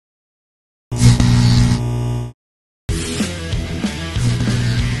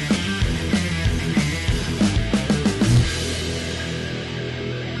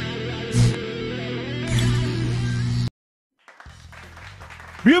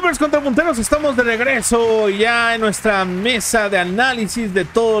Viewers Contrapunteros, estamos de regreso ya en nuestra mesa de análisis de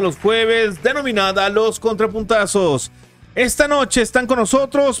todos los jueves, denominada Los Contrapuntazos. Esta noche están con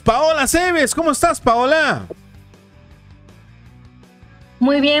nosotros Paola Cebes. ¿Cómo estás, Paola?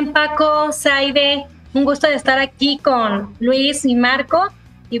 Muy bien, Paco, Saide. Un gusto de estar aquí con Luis y Marco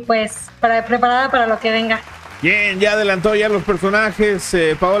y pues preparada para lo que venga. Bien, ya adelantó ya los personajes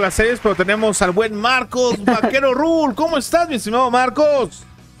Paola Cebes, pero tenemos al buen Marcos Vaquero Rule. ¿Cómo estás, mi estimado Marcos?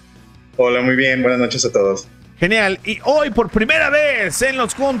 Hola, muy bien, buenas noches a todos. Genial, y hoy por primera vez en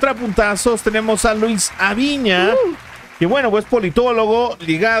los Contrapuntazos tenemos a Luis Aviña, que bueno, pues politólogo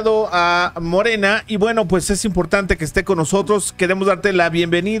ligado a Morena, y bueno, pues es importante que esté con nosotros. Queremos darte la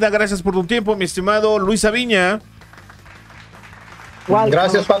bienvenida, gracias por tu tiempo, mi estimado Luis Aviña.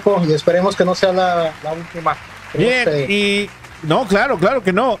 Gracias, Paco, y esperemos que no sea la última. Bien, y no, claro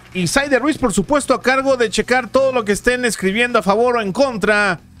que no. Y Saide Ruiz, por supuesto, a cargo de checar todo lo que estén escribiendo a favor o en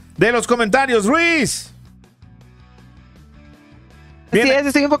contra de los comentarios. Ruiz. Bien. Sí,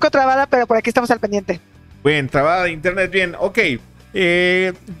 estoy un poco trabada, pero por aquí estamos al pendiente. Bien, trabada de internet, bien. Ok.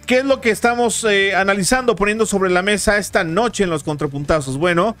 ¿Qué es lo que estamos analizando, poniendo sobre la mesa esta noche en los Contrapuntazos?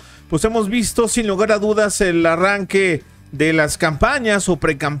 Bueno, pues hemos visto sin lugar a dudas el arranque de las campañas o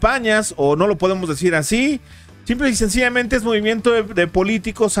precampañas, o no lo podemos decir así. Simple y sencillamente es movimiento de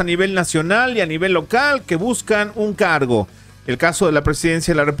políticos a nivel nacional y a nivel local que buscan un cargo. El caso de la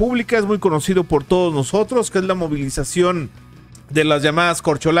presidencia de la República es muy conocido por todos nosotros, que es la movilización de las llamadas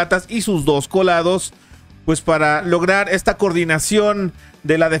corcholatas y sus dos colados, pues para lograr esta coordinación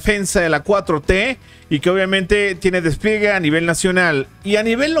de la defensa de la 4T y que obviamente tiene despliegue a nivel nacional. Y a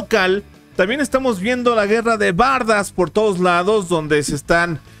nivel local también estamos viendo la guerra de bardas por todos lados, donde se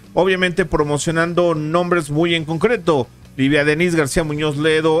están obviamente promocionando nombres muy en concreto. Livia Denise García Muñoz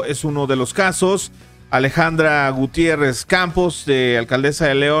Ledo es uno de los casos. Alejandra Gutiérrez Campos, de alcaldesa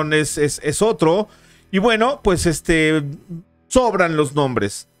de León, es otro. Y bueno, pues sobran los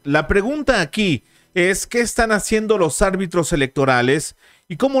nombres. La pregunta aquí es: ¿qué están haciendo los árbitros electorales?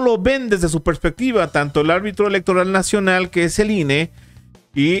 Y cómo lo ven desde su perspectiva, tanto el árbitro electoral nacional, que es el INE,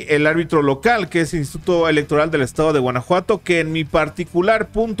 y el árbitro local, que es el Instituto Electoral del Estado de Guanajuato, que en mi particular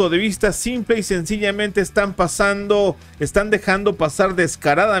punto de vista, simple y sencillamente están dejando pasar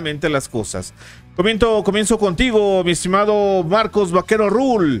descaradamente las cosas. Comienzo contigo, mi estimado Marcos Vaquero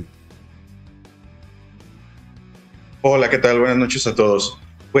Rule. Hola, ¿qué tal? Buenas noches a todos.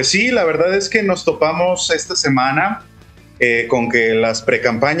 Pues sí, la verdad es que nos topamos esta semana con que las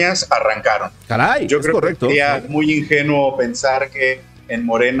precampañas arrancaron. Caray, yo creo correcto, que sería sí. muy ingenuo pensar que en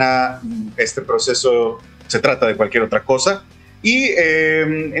Morena este proceso se trata de cualquier otra cosa. Y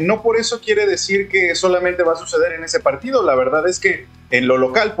no por eso quiere decir que solamente va a suceder en ese partido. La verdad es que en lo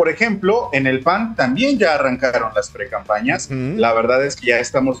local, por ejemplo, en el PAN también ya arrancaron las precampañas. La verdad es que ya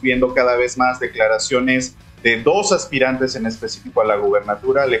estamos viendo cada vez más declaraciones de dos aspirantes en específico a la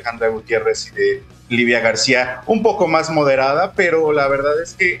gubernatura, Alejandra Gutiérrez y de Livia García, un poco más moderada, pero la verdad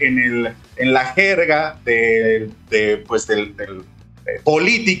es que en la jerga de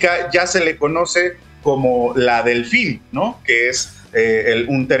política ya se le conoce como la delfín, ¿no? Que es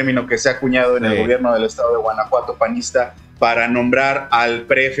un término que se ha acuñado en el gobierno del estado de Guanajuato panista para nombrar al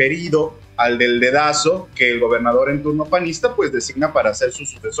preferido, al del dedazo, que el gobernador en turno panista pues designa para ser su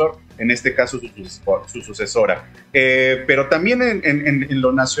sucesor, en este caso su sucesora. Pero también en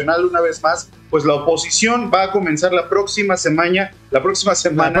lo nacional, una vez más, pues la oposición va a comenzar la próxima semana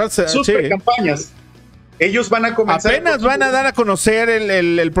sus precampañas. Ellos van a comenzar... Apenas van a dar a conocer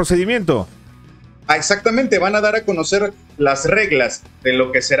el procedimiento. Exactamente, van a dar a conocer las reglas de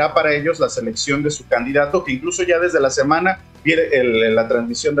lo que será para ellos la selección de su candidato, que incluso ya desde la semana, la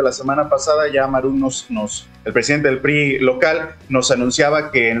transmisión de la semana pasada, ya Marún el presidente del PRI local, nos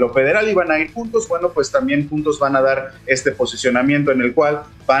anunciaba que en lo federal iban a ir juntos. Bueno, pues también juntos van a dar este posicionamiento en el cual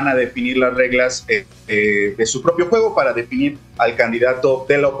van a definir las reglas de su propio juego para definir al candidato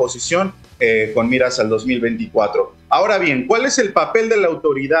de la oposición con miras al 2024. Ahora bien, ¿cuál es el papel de la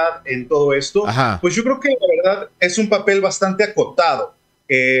autoridad en todo esto? Ajá. Pues yo creo que la verdad es un papel bastante acotado.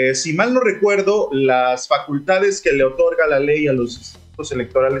 Si mal no recuerdo, las facultades que le otorga la ley a los institutos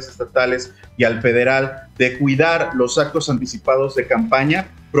electorales estatales y al federal de cuidar los actos anticipados de campaña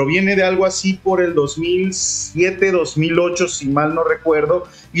proviene de algo así por el 2007, 2008, si mal no recuerdo,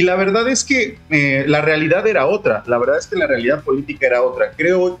 y la verdad es que la realidad era otra, la verdad es que la realidad política era otra.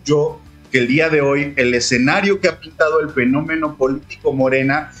 Creo yo que el día de hoy el escenario que ha pintado el fenómeno político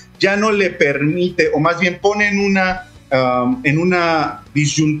Morena ya no le permite, o más bien pone en una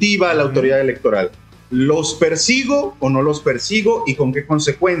disyuntiva a la autoridad electoral. ¿Los persigo o no los persigo y con qué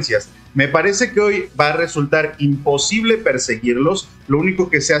consecuencias? Me parece que hoy va a resultar imposible perseguirlos. Lo único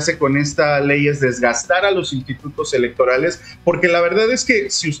que se hace con esta ley es desgastar a los institutos electorales, porque la verdad es que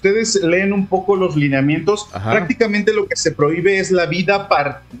si ustedes leen un poco los lineamientos, prácticamente lo que se prohíbe es la vida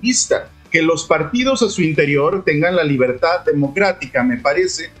partidista, que los partidos a su interior tengan la libertad democrática, me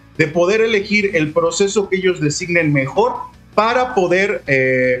parece, de poder elegir el proceso que ellos designen mejor para poder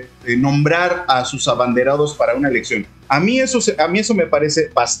nombrar a sus abanderados para una elección. A mí eso me parece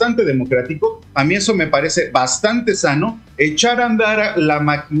bastante democrático, a mí eso me parece bastante sano, echar a andar la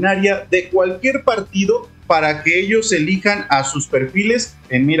maquinaria de cualquier partido para que ellos elijan a sus perfiles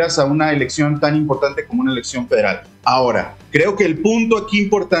en miras a una elección tan importante como una elección federal. Ahora, creo que el punto aquí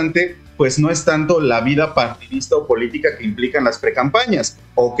importante pues no es tanto la vida partidista o política que implican las precampañas,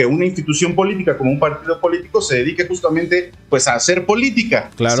 o que una institución política como un partido político se dedique justamente pues a hacer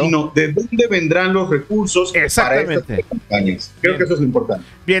política, sino de dónde vendrán los recursos para estas precampañas. Creo que eso es lo importante.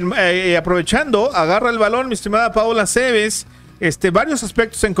 Bien, aprovechando, agarra el balón, mi estimada Paola Cebes. Varios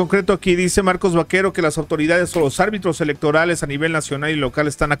aspectos en concreto aquí. Dice Marcos Vaquero que las autoridades o los árbitros electorales a nivel nacional y local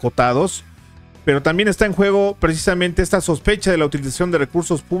están acotados, pero también está en juego precisamente esta sospecha de la utilización de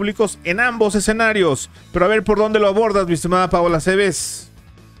recursos públicos en ambos escenarios. Pero a ver por dónde lo abordas, mi estimada Paola Cebes.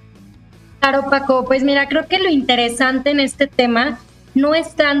 Claro, Paco, pues mira, creo que lo interesante en este tema no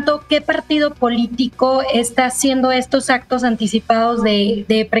es tanto qué partido político está haciendo estos actos anticipados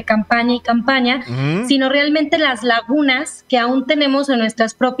de precampaña y campaña, sino realmente las lagunas que aún tenemos en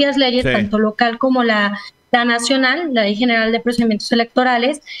nuestras propias leyes, tanto local como la nacional, la Ley General de Procedimientos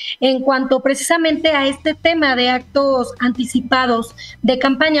Electorales, en cuanto precisamente a este tema de actos anticipados de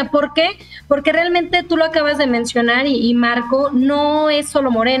campaña. ¿Por qué? Porque realmente tú lo acabas de mencionar y Marco, no es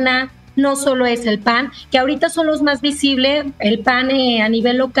solo Morena, no solo es el PAN, que ahorita son los más visibles, el PAN a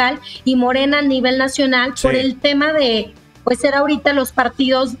nivel local y Morena a nivel nacional, por el tema de pues ser ahorita los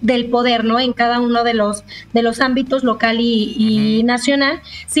partidos del poder, ¿no? En cada uno de los ámbitos local y nacional.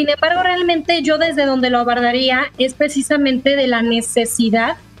 Sin embargo, realmente yo desde donde lo abordaría es precisamente de la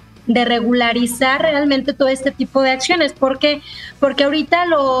necesidad de regularizar realmente todo este tipo de acciones. ¿Por qué? Porque ahorita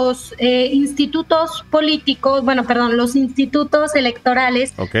los institutos políticos, los institutos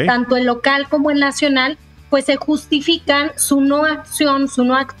electorales, tanto el local como el nacional, pues se justifican su no acción, su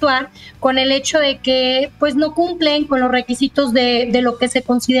no actuar, con el hecho de que pues no cumplen con los requisitos de lo que se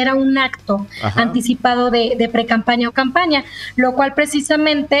considera un acto anticipado de precampaña o campaña, lo cual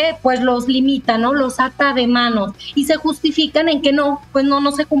precisamente pues los limita, ¿no? Los ata de manos y se justifican en que no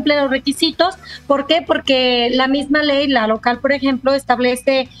se cumplen los requisitos. ¿Por qué? Porque la misma ley, la local, por ejemplo,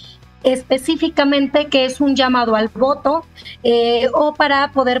 establece específicamente que es un llamado al voto o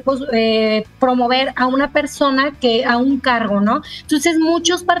para poder promover a una persona a un cargo, ¿no? Entonces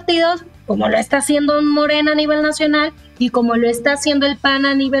muchos partidos, como lo está haciendo Morena a nivel nacional y como lo está haciendo el PAN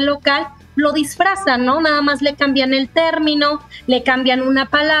a nivel local, lo disfrazan, ¿no? Nada más le cambian el término, le cambian una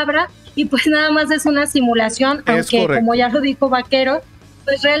palabra y pues nada más es una simulación, aunque como ya lo dijo Vaquero,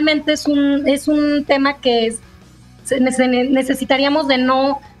 pues realmente es un tema que necesitaríamos de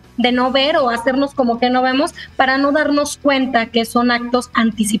no ver o hacernos como que no vemos para no darnos cuenta que son actos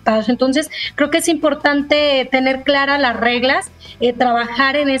anticipados. Entonces creo que es importante tener claras las reglas,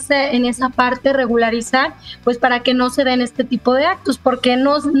 trabajar en esa parte, regularizar, pues para que no se den este tipo de actos, porque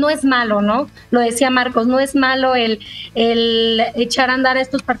no es malo, ¿no? Lo decía Marcos, no es malo el echar a andar a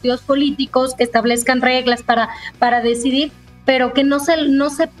estos partidos políticos que establezcan reglas para decidir, pero que no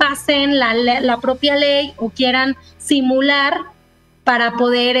se pasen la propia ley o quieran simular para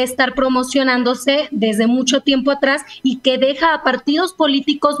poder estar promocionándose desde mucho tiempo atrás y que deja a partidos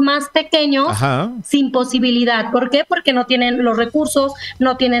políticos más pequeños sin posibilidad. ¿Por qué? Porque no tienen los recursos,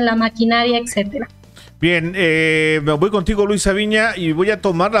 no tienen la maquinaria, etcétera. Bien, me voy contigo, Luis Aviña, y voy a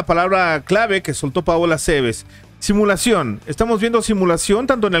tomar la palabra clave que soltó Paola Cebes. Simulación. Estamos viendo simulación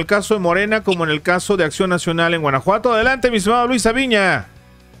tanto en el caso de Morena como en el caso de Acción Nacional en Guanajuato. Adelante, mi estimado Luis Aviña.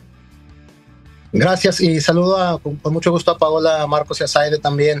 Gracias y saludo con mucho gusto a Paola, a Marcos y a Zaire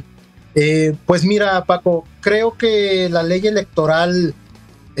también. Pues mira, Paco, creo que la ley electoral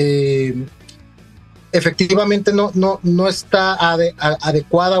efectivamente no está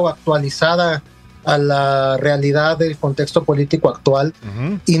adecuada o actualizada a la realidad del contexto político actual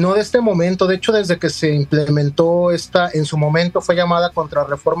y no de este momento. De hecho, desde que se implementó en su momento fue llamada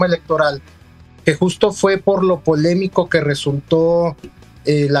contrarreforma electoral, que justo fue por lo polémico que resultó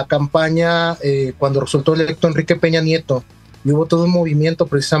la campaña cuando resultó electo Enrique Peña Nieto, y hubo todo un movimiento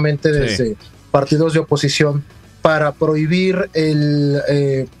precisamente desde partidos de oposición para prohibir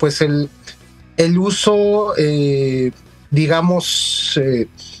el uso, digamos,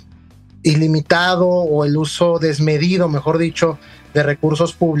 ilimitado o el uso desmedido, mejor dicho, de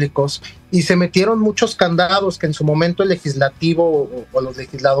recursos públicos, y se metieron muchos candados que en su momento el legislativo o los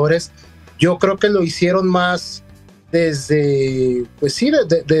legisladores, yo creo que lo hicieron más desde, pues sí,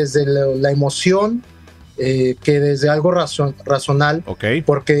 desde la emoción, que desde algo razonal,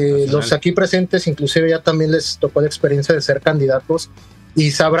 porque racional. Los aquí presentes inclusive ya también les tocó la experiencia de ser candidatos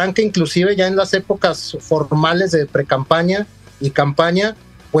y sabrán que inclusive ya en las épocas formales de precampaña y campaña,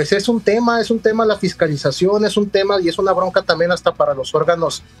 pues es un tema la fiscalización, es un tema y es una bronca también hasta para los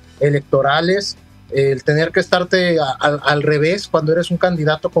órganos electorales, el tener que estarte al revés cuando eres un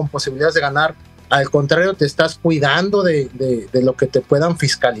candidato con posibilidades de ganar. Al contrario, te estás cuidando de lo que te puedan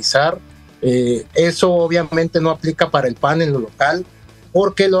fiscalizar. Eso obviamente no aplica para el PAN en lo local,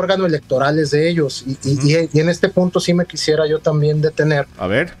 porque el órgano electoral es de ellos. Y en este punto sí me quisiera yo también detener. A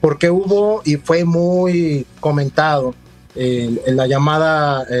ver. Porque hubo, y fue muy comentado, el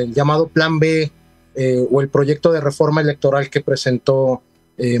llamado Plan B, o el proyecto de reforma electoral que presentó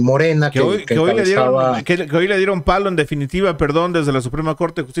Morena, que hoy le dieron palo en definitiva, perdón, desde la Suprema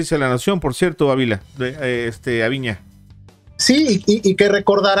Corte de Justicia de la Nación, por cierto, Aviña. Sí, y que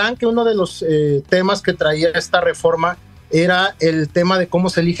recordarán que uno de los temas que traía esta reforma era el tema de cómo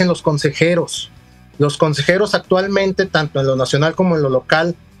se eligen los consejeros. Los consejeros actualmente, tanto en lo nacional como en lo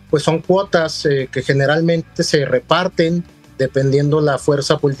local, pues son cuotas que generalmente se reparten dependiendo la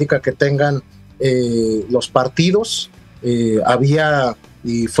fuerza política que tengan los partidos. Había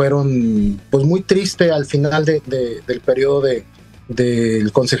y fueron pues muy triste al final del periodo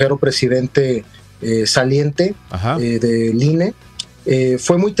del consejero presidente saliente del INE.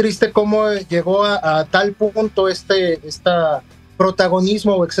 Fue muy triste cómo llegó a tal punto esta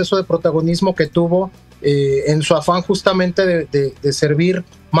protagonismo o exceso de protagonismo que tuvo en su afán justamente de servir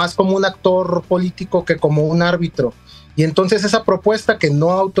más como un actor político que como un árbitro. Y entonces esa propuesta que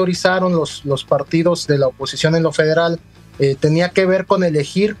no autorizaron los partidos de la oposición en lo federal tenía que ver con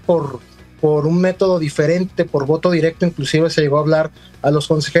elegir por un método diferente, por voto directo, inclusive se llegó a hablar a los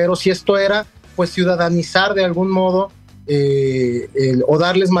consejeros, y esto era pues ciudadanizar de algún modo o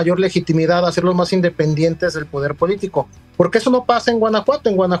darles mayor legitimidad, hacerlos más independientes del poder político, porque eso no pasa en Guanajuato.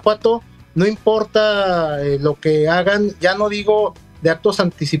 En Guanajuato no importa lo que hagan, ya no digo de actos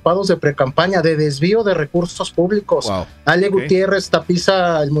anticipados de precampaña, de desvío de recursos públicos. Wow. Ale Gutiérrez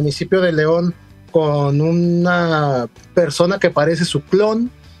tapiza el municipio de León con una persona que parece su clon,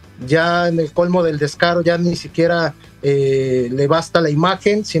 ya en el colmo del descaro, ya ni siquiera le basta la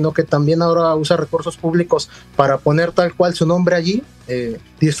imagen, sino que también ahora usa recursos públicos para poner tal cual su nombre allí,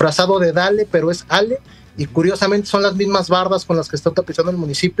 disfrazado de Dale, pero es Ale, y curiosamente son las mismas bardas con las que está tapizando el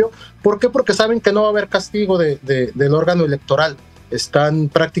municipio. ¿Por qué? Porque saben que no va a haber castigo del órgano electoral. Están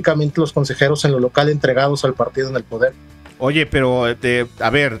prácticamente los consejeros en lo local entregados al partido en el poder. Oye, pero a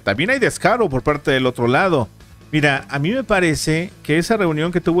ver, también hay descaro por parte del otro lado. Mira, a mí me parece que esa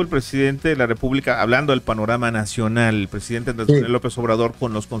reunión que tuvo el presidente de la República, hablando del panorama nacional, el presidente Andrés López Obrador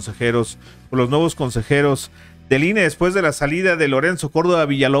con los consejeros, con los nuevos consejeros del INE después de la salida de Lorenzo Córdoba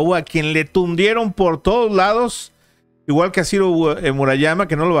Villalobos, a quien le tundieron por todos lados, igual que a Ciro Murayama,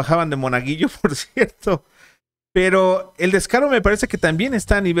 que no lo bajaban de monaguillo, por cierto. Pero el descaro me parece que también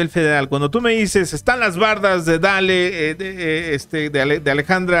está a nivel federal. Cuando tú me dices, están las bardas de Dale, de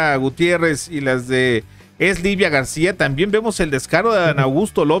Alejandra Gutiérrez y las de Livia García, también vemos el descaro de Dan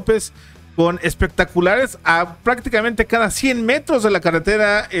Augusto López con espectaculares a prácticamente cada 100 metros de la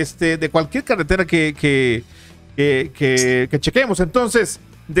carretera, de cualquier carretera que chequemos. Entonces,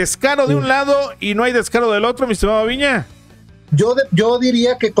 descaro de un lado y no hay descaro del otro, mi estimado Viña. Yo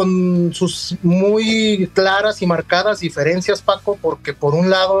diría que con sus muy claras y marcadas diferencias, Paco, porque por un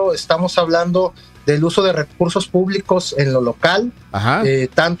lado estamos hablando del uso de recursos públicos en lo local,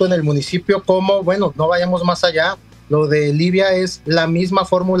 tanto en el municipio como, bueno, no vayamos más allá, lo de Livia es la misma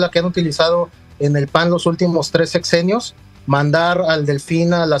fórmula que han utilizado en el PAN los últimos 3 sexenios, mandar al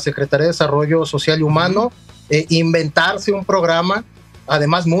Delfín a la Secretaría de Desarrollo Social y Humano, inventarse un programa,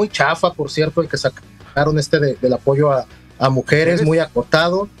 además muy chafa, por cierto, el que sacaron del apoyo a mujeres, muy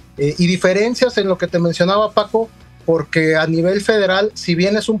acotado, y diferencias en lo que te mencionaba, Paco, porque a nivel federal, si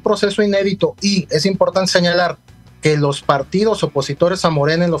bien es un proceso inédito, y es importante señalar que los partidos opositores a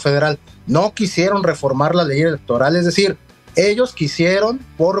Morena en lo federal no quisieron reformar la ley electoral, es decir, ellos quisieron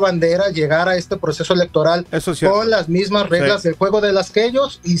por bandera llegar a este proceso electoral con las mismas reglas del juego de las que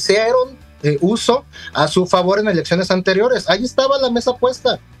ellos hicieron uso a su favor en elecciones anteriores. Ahí estaba la mesa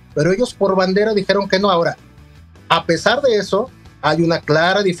puesta, pero ellos por bandera dijeron que no. Ahora, a pesar de eso, hay una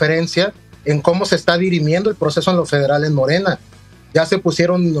clara diferencia en cómo se está dirimiendo el proceso en lo federal en Morena. Ya se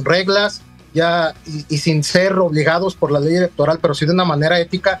pusieron reglas, y sin ser obligados por la ley electoral, pero sí de una manera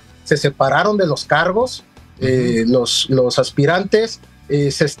ética, se separaron de los cargos, los aspirantes.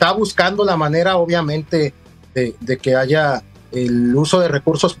 Se está buscando la manera, obviamente, de que haya el uso de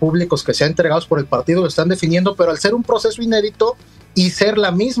recursos públicos que sean entregados por el partido, lo están definiendo, pero al ser un proceso inédito y ser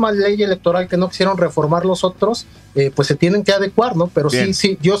la misma ley electoral que no quisieron reformar los otros, pues se tienen que adecuar, ¿no? Pero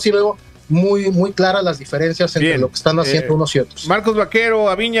sí, yo sí veo muy claras las diferencias entre lo que están haciendo unos y otros. Marcos Vaquero,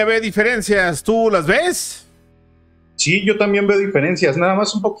 Aviña ve diferencias, ¿tú las ves? Sí, yo también veo diferencias, nada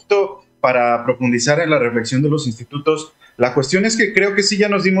más un poquito para profundizar en la reflexión de los institutos. La cuestión es que creo que sí ya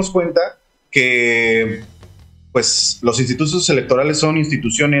nos dimos cuenta que pues los institutos electorales son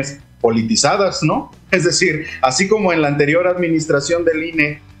instituciones politizadas, ¿no? Es decir, así como en la anterior administración del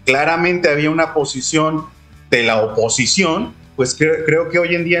INE claramente había una posición de la oposición, pues creo que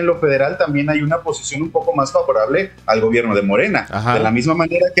hoy en día en lo federal también hay una posición un poco más favorable al gobierno de Morena. Ajá. De la misma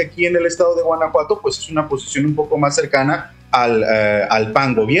manera que aquí en el estado de Guanajuato, pues es una posición un poco más cercana al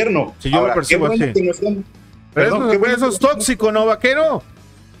PAN gobierno. Sí, yo ahora, lo percibo así. Pero eso es tóxico, ¿no, Vaquero?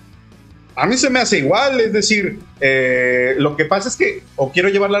 A mí se me hace igual, es decir, lo que pasa es que, o quiero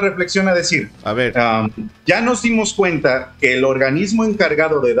llevar la reflexión a decir, a ver, ya nos dimos cuenta que el organismo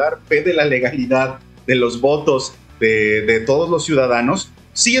encargado de dar fe de la legalidad de los votos de todos los ciudadanos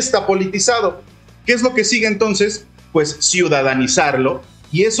sí está politizado. ¿Qué es lo que sigue entonces? Pues ciudadanizarlo.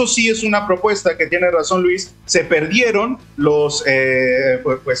 Y eso sí es una propuesta que tiene razón Luis. Se perdieron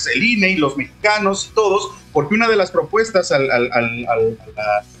pues el INE y los mexicanos y todos, porque una de las propuestas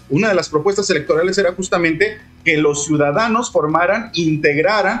una de las propuestas electorales era justamente que los ciudadanos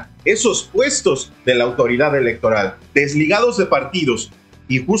integraran esos puestos de la autoridad electoral, desligados de partidos.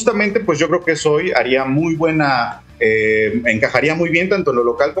 Y justamente pues yo creo que eso hoy haría muy buena, encajaría muy bien tanto en lo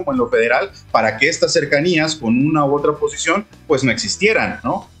local como en lo federal para que estas cercanías con una u otra posición pues no existieran,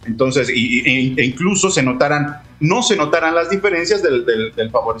 ¿no? Entonces, e incluso no se notaran las diferencias del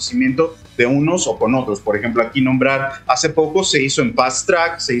favorecimiento de unos o con otros. Por ejemplo, aquí nombrar, hace poco se hizo en fast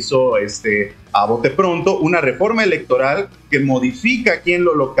track, se hizo a bote pronto una reforma electoral que modifica aquí en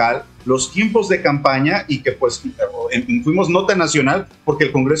lo local los tiempos de campaña y que pues fuimos nota nacional porque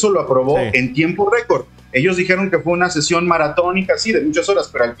el Congreso lo aprobó en tiempo récord. Ellos dijeron que fue una sesión maratónica, sí, de muchas horas,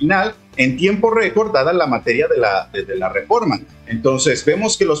 pero al final, en tiempo récord, dada la materia de la reforma. Entonces,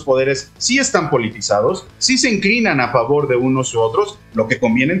 vemos que los poderes sí están politizados, sí se inclinan a favor de unos u otros, lo que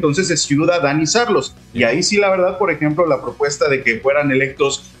conviene entonces es ciudadanizarlos. Y ahí sí, la verdad, por ejemplo, la propuesta de que fueran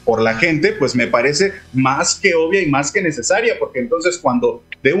electos por la gente, pues me parece más que obvia y más que necesaria, porque entonces cuando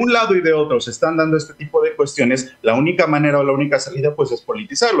de un lado y de otro se están dando este tipo de cuestiones, la única manera o la única salida pues es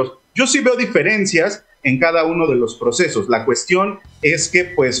politizarlos. Yo sí veo diferencias en cada uno de los procesos. La cuestión es que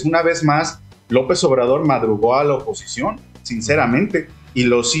pues una vez más López Obrador madrugó a la oposición, sinceramente, y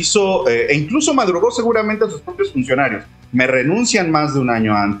los hizo, e incluso madrugó seguramente a sus propios funcionarios. Me renuncian más de un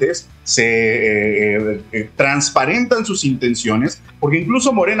año antes, se transparentan sus intenciones, porque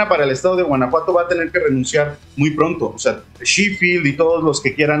incluso Morena para el estado de Guanajuato va a tener que renunciar muy pronto. O sea, Sheffield y todos los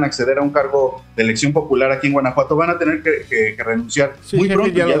que quieran acceder a un cargo de elección popular aquí en Guanajuato van a tener que renunciar muy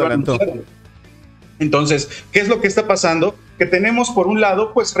pronto. Ya lo adelantó. Entonces, ¿qué es lo que está pasando? Que tenemos por un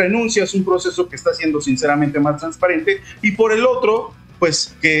lado, pues renuncias, un proceso que está siendo sinceramente más transparente, y por el otro,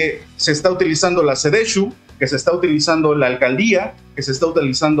 pues que se está utilizando la SEDESHU, que se está utilizando la alcaldía, que se está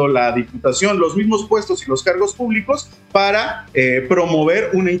utilizando la diputación, los mismos puestos y los cargos públicos para promover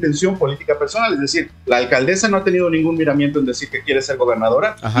una intención política personal. Es decir, la alcaldesa no ha tenido ningún miramiento en decir que quiere ser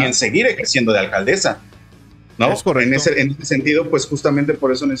gobernadora y en seguir ejerciendo de alcaldesa, ¿no? Es correcto. En ese sentido, pues justamente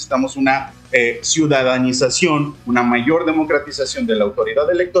por eso necesitamos una ciudadanización, una mayor democratización de la autoridad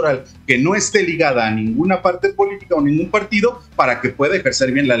electoral que no esté ligada a ninguna parte política o ningún partido para que pueda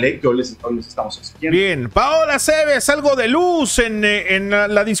ejercer bien la ley que hoy les estamos exigiendo. Bien, Paola Cebes, algo de luz en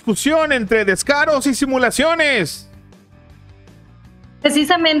la discusión entre descaros y simulaciones.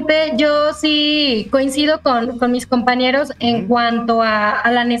 Precisamente yo sí coincido con mis compañeros en cuanto a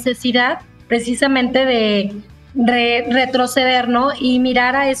la necesidad precisamente de retroceder, ¿no? Y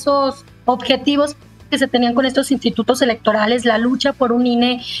mirar a esos objetivos que se tenían con estos institutos electorales, la lucha por un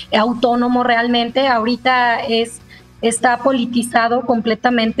INE autónomo realmente. Ahorita está politizado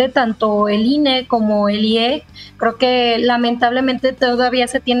completamente, tanto el INE como el IE. Creo que lamentablemente todavía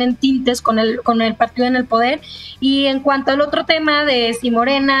se tienen tintes con el partido en el poder. Y en cuanto al otro tema de si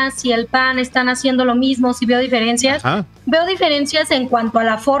Morena, si el PAN están haciendo lo mismo, si veo diferencias, veo diferencias en cuanto a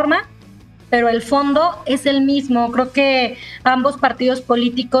la forma pero el fondo es el mismo. Creo que ambos partidos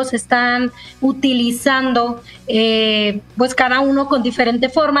políticos están utilizando, pues cada uno con diferente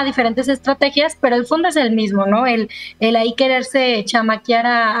forma, diferentes estrategias, pero el fondo es el mismo, ¿no? El ahí quererse chamaquear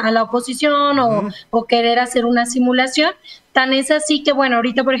a la oposición o querer hacer una simulación. Tan es así que, bueno,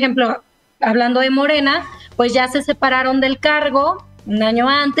 ahorita, por ejemplo, hablando de Morena, pues ya se separaron del cargo un año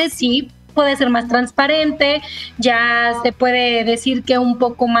antes, sí, puede ser más transparente, ya se puede decir que un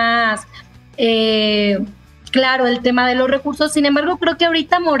poco más claro el tema de los recursos. Sin embargo, creo que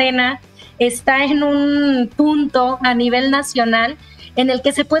ahorita Morena está en un punto a nivel nacional en el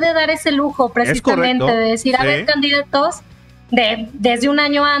que se puede dar ese lujo precisamente de decir, a ver, candidatos, desde un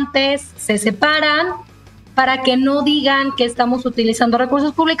año antes se separan para que no digan que estamos utilizando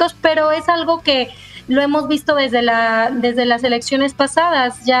recursos públicos, pero es algo que lo hemos visto desde las elecciones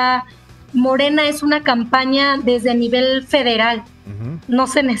pasadas. Ya Morena es una campaña desde nivel federal. No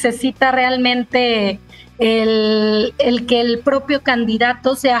se necesita realmente el que el propio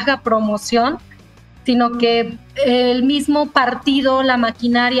candidato se haga promoción, sino que el mismo partido, la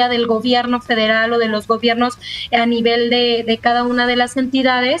maquinaria del gobierno federal o de los gobiernos a nivel de cada una de las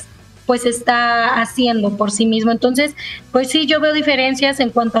entidades, pues está haciendo por sí mismo. Entonces, pues sí, yo veo diferencias en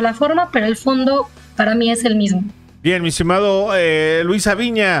cuanto a la forma, pero el fondo para mí es el mismo. Bien, mi estimado Luis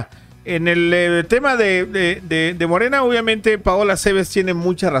Aviña, en el tema de Morena, obviamente Paola Cebes tiene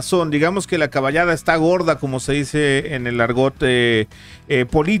mucha razón. Digamos que la caballada está gorda, como se dice en el argot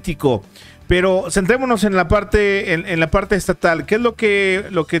político. Pero centrémonos en la parte estatal. ¿Qué es lo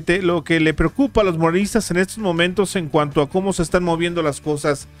que le preocupa a los morenistas en estos momentos en cuanto a cómo se están moviendo las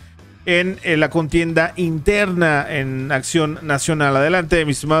cosas en la contienda interna en Acción Nacional? Adelante,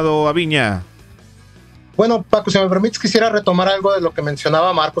 mi estimado Aviña. Bueno, Paco, si me permites, quisiera retomar algo de lo que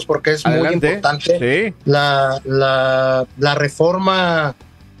mencionaba Marcos, porque es muy importante. Sí. La reforma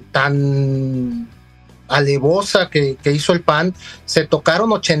tan alevosa que hizo el PAN, se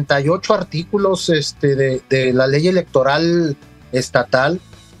tocaron 88 artículos de la ley electoral estatal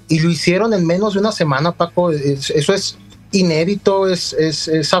y lo hicieron en menos de una semana, Paco. Eso es inédito,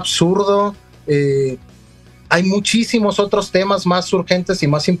 es absurdo. Hay muchísimos otros temas más urgentes y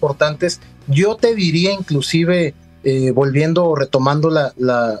más importantes. Yo te diría, inclusive, retomando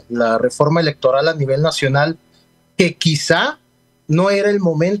la reforma electoral a nivel nacional, que quizá no era el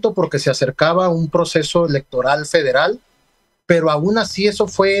momento porque se acercaba un proceso electoral federal, pero aún así eso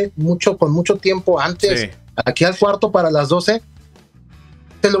fue con mucho tiempo antes. Sí. Aquí al cuarto para las 12,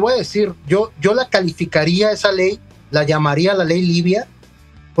 te lo voy a decir, yo la calificaría esa ley, la llamaría la ley Libia,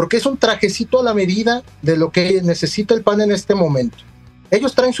 porque es un trajecito a la medida de lo que necesita el PAN en este momento.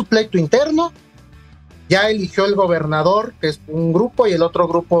 Ellos traen su pleito interno, ya eligió el gobernador, que es un grupo, y el otro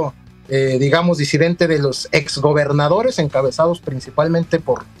grupo, digamos, disidente de los exgobernadores, encabezados principalmente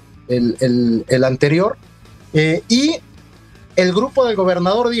por el anterior, y el grupo del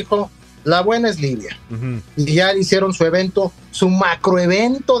gobernador dijo, la buena es Libia. Y ya hicieron su evento, su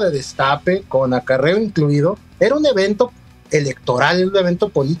macroevento de destape, con acarreo incluido. Era un evento electoral, un evento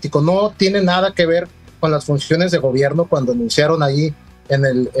político, no tiene nada que ver con las funciones de gobierno. Cuando anunciaron ahí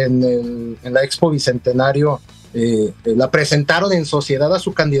en la Expo Bicentenario, la presentaron en sociedad a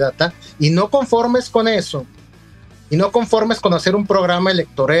su candidata, y no conformes con eso, y no conformes con hacer un programa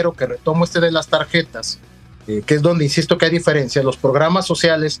electorero, que retomo de las tarjetas, que es donde insisto que hay diferencia. Los programas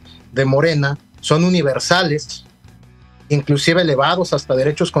sociales de Morena son universales, inclusive elevados hasta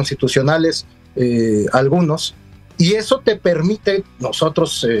derechos constitucionales, algunos. Y eso te permite,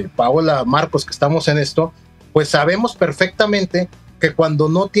 nosotros, Paola, Marcos, que estamos en esto, pues sabemos perfectamente que cuando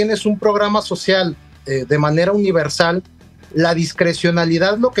no tienes un programa social de manera universal, la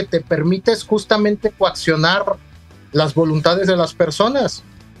discrecionalidad lo que te permite es justamente coaccionar las voluntades de las personas.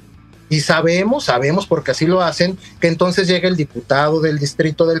 Y sabemos, porque así lo hacen, que entonces llega el diputado del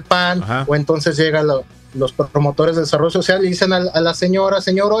distrito del PAN, o entonces llegan los promotores de desarrollo social y dicen a la señora,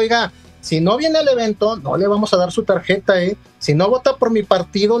 oiga, si no viene al evento, no le vamos a dar su tarjeta, si no vota por mi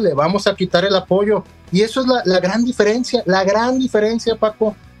partido, le vamos a quitar el apoyo. Y eso es la gran diferencia,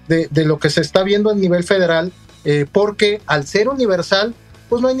 Paco, de lo que se está viendo a nivel federal, porque al ser universal,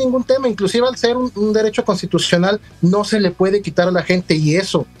 pues no hay ningún tema. Inclusive al ser un derecho constitucional, no se le puede quitar a la gente. Y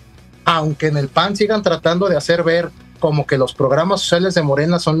eso, aunque en el PAN sigan tratando de hacer ver como que los programas sociales de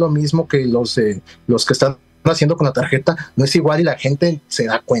Morena son lo mismo que los que están haciendo con la tarjeta, no es igual, y la gente se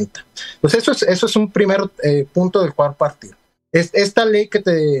da cuenta. Pues eso es un primer punto del cual partir. Esta ley que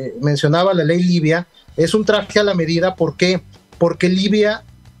te mencionaba, la ley Libia, es un traje a la medida. ¿Por qué? Porque Libia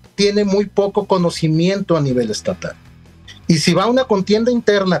tiene muy poco conocimiento a nivel estatal. Y si va a una contienda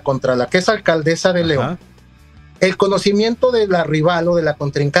interna contra la que es alcaldesa de León, el conocimiento de la rival o de la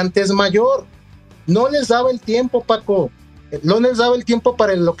contrincante es mayor. No les daba el tiempo, Paco. No les daba el tiempo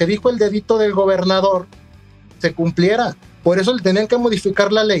para lo que dijo el dedito del gobernador se cumpliera. Por eso le tenían que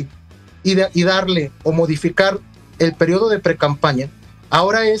modificar la ley y darle o modificar el periodo de precampaña.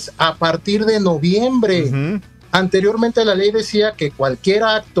 Ahora es a partir de noviembre. Anteriormente la ley decía que cualquier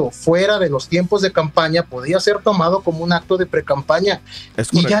acto fuera de los tiempos de campaña podía ser tomado como un acto de precampaña.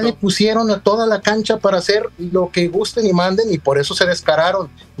 Y ya le pusieron a toda la cancha para hacer lo que gusten y manden, y por eso se descararon.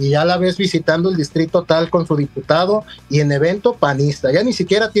 Y ya la ves visitando el distrito tal con su diputado y en evento panista. Ya ni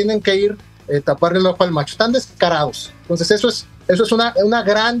siquiera tienen que ir taparle el ojo al macho. Están descarados. Entonces eso es una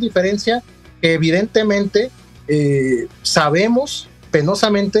gran diferencia que evidentemente sabemos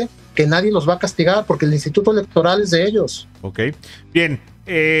penosamente que nadie los va a castigar porque el instituto electoral es de ellos. Ok, bien.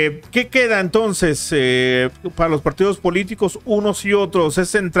 ¿Qué queda entonces para los partidos políticos unos y otros?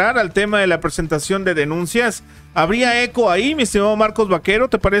 ¿Es entrar al tema de la presentación de denuncias? ¿Habría eco ahí, mi estimado Marcos Vaquero?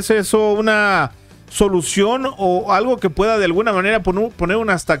 ¿Te parece eso una solución o algo que pueda de alguna manera poner un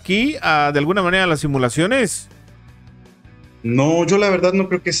hasta aquí de alguna manera a las simulaciones? No, yo la verdad no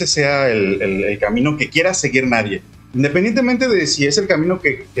creo que ese sea el camino que quiera seguir nadie. Independientemente de si es el camino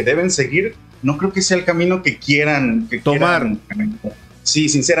que deben seguir, no creo que sea el camino que quieran tomar. Sí,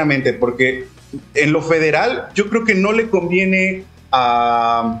 sinceramente, porque en lo federal yo creo que no le conviene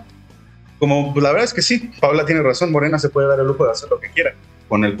a... Como la verdad es que sí, Paula tiene razón, Morena se puede dar el lujo de hacer lo que quiera,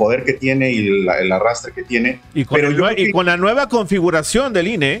 con el poder que tiene y el arrastre que tiene. Y con la nueva configuración del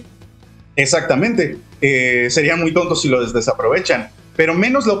INE. Exactamente, sería muy tonto si lo desaprovechan. Pero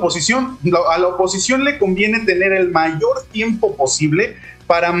menos la oposición. A la oposición le conviene tener el mayor tiempo posible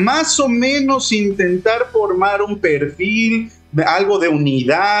para más o menos intentar formar un perfil, algo de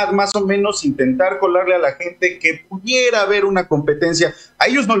unidad, más o menos intentar colarle a la gente que pudiera haber una competencia. A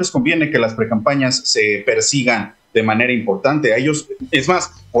ellos no les conviene que las precampañas se persigan de manera importante. A ellos, es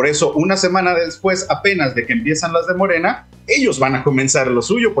más, por eso una semana después apenas de que empiezan las de Morena, ellos van a comenzar lo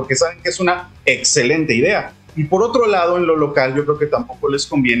suyo porque saben que es una excelente idea. Y por otro lado, en lo local, yo creo que tampoco les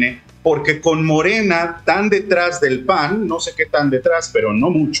conviene, porque con Morena tan detrás del PAN, no sé qué tan detrás, pero no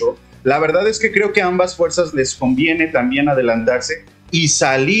mucho, la verdad es que creo que a ambas fuerzas les conviene también adelantarse y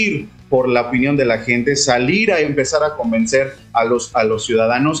salir por la opinión de la gente, salir a empezar a convencer a los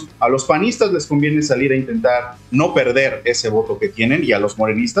ciudadanos. A los panistas les conviene salir a intentar no perder ese voto que tienen, y a los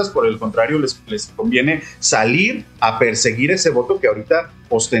morenistas, por el contrario, les conviene salir a perseguir ese voto que ahorita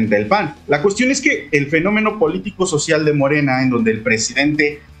ostenta el PAN. La cuestión es que el fenómeno político-social de Morena, en donde el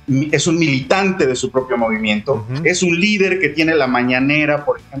presidente es un militante de su propio movimiento, es un líder que tiene la mañanera,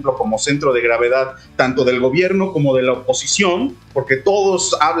 por ejemplo, como centro de gravedad tanto del gobierno como de la oposición, porque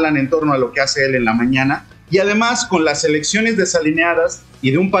todos hablan en torno a lo que hace él en la mañana, y además con las elecciones desalineadas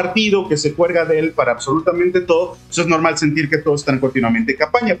y de un partido que se cuelga de él para absolutamente todo, eso es normal sentir que todos están continuamente en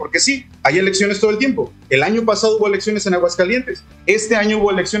campaña, porque sí, hay elecciones todo el tiempo. El año pasado hubo elecciones en Aguascalientes, este año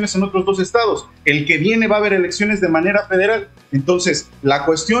hubo elecciones en otros 2 estados, el que viene va a haber elecciones de manera federal. Entonces, la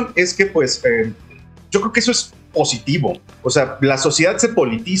cuestión es que pues yo creo que eso es positivo. O sea, la sociedad se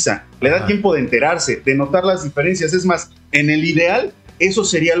politiza, le da tiempo de enterarse, de notar las diferencias. Es más, en el ideal, eso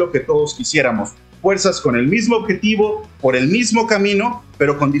sería lo que todos quisiéramos. Fuerzas con el mismo objetivo, por el mismo camino,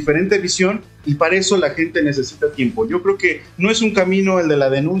 pero con diferente visión, y para eso la gente necesita tiempo. Yo creo que no es un camino el de la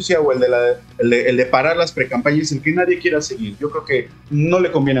denuncia o el de parar las precampañas el que nadie quiera seguir. Yo creo que no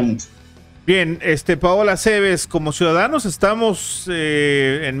le conviene mucho. Bien, Paola Cebes, como ciudadanos estamos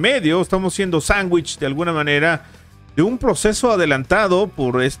en medio, estamos siendo sándwich de alguna manera de un proceso adelantado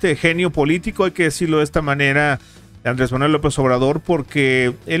por este genio político, hay que decirlo de esta manera, Andrés Manuel López Obrador,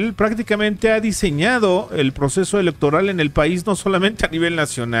 porque él prácticamente ha diseñado el proceso electoral en el país, no solamente a nivel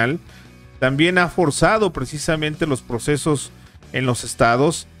nacional, también ha forzado precisamente los procesos en los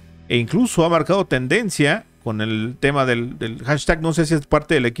estados e incluso ha marcado tendencia con el tema del hashtag. No sé si es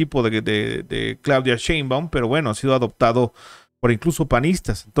parte del equipo de Claudia Sheinbaum, pero bueno, ha sido adoptado por incluso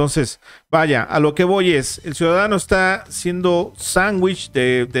panistas. Entonces, vaya, a lo que voy es, el ciudadano está siendo sándwich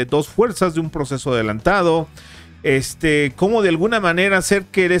de 2 fuerzas de un proceso adelantado. Cómo de alguna manera hacer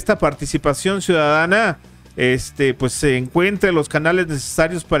que esta participación ciudadana pues se encuentre los canales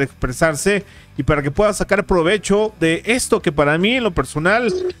necesarios para expresarse y para que pueda sacar provecho de esto que para mí en lo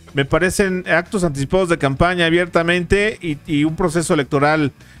personal me parecen actos anticipados de campaña abiertamente y un proceso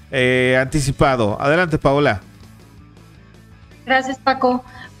electoral anticipado. Adelante, Paola. Gracias, Paco.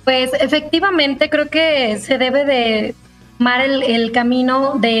 Pues efectivamente creo que se debe de tomar el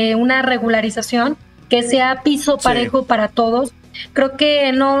camino de una regularización que sea piso parejo para todos, Creo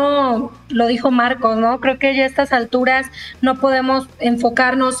que no, lo dijo Marcos, ¿no? Creo que ya a estas alturas no podemos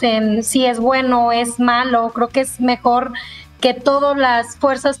enfocarnos en si es bueno o es malo. Creo que es mejor que todas las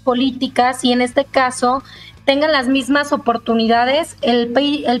fuerzas políticas, y en este caso tengan las mismas oportunidades,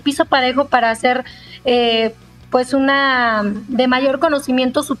 el piso parejo para hacer pues una de mayor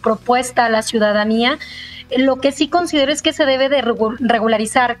conocimiento su propuesta a la ciudadanía. Lo que sí considero es que se debe de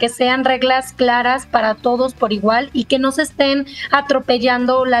regularizar, que sean reglas claras para todos por igual y que no se estén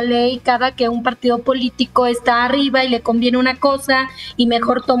atropellando la ley cada que un partido político está arriba y le conviene una cosa y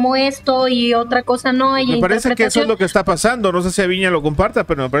mejor tomo esto y otra cosa no. Me parece que eso es lo que está pasando, no sé si Aviña lo comparta,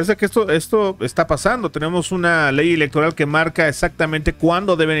 pero me parece que esto está pasando. Tenemos una ley electoral que marca exactamente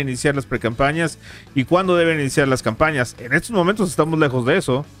cuándo deben iniciar las precampañas y cuándo deben iniciar las campañas. En estos momentos estamos lejos de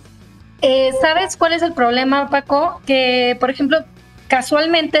eso. ¿Sabes cuál es el problema, Paco? Que, por ejemplo,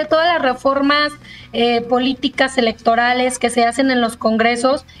 casualmente todas las reformas políticas electorales que se hacen en los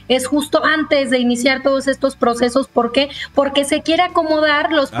congresos es justo antes de iniciar todos estos procesos. ¿Por qué? Porque se quiere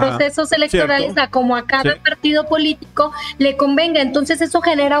acomodar los procesos electorales a como a cada partido político le convenga. Entonces eso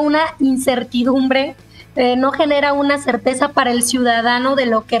genera una incertidumbre. No genera una certeza para el ciudadano de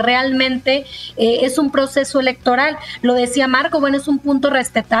lo que realmente es un proceso electoral. Lo decía Marco, bueno, es un punto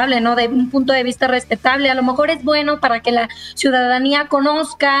respetable, ¿no? De un punto de vista respetable. A lo mejor es bueno para que la ciudadanía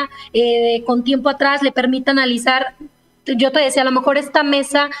conozca con tiempo atrás, le permita analizar. Yo te decía, a lo mejor esta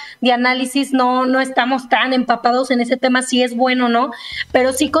mesa de análisis no estamos tan empapados en ese tema, si es bueno o no,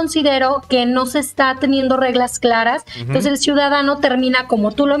 pero sí considero que no se está teniendo reglas claras. Entonces el ciudadano termina,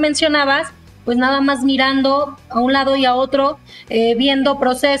 como tú lo mencionabas, pues nada más mirando a un lado y a otro, viendo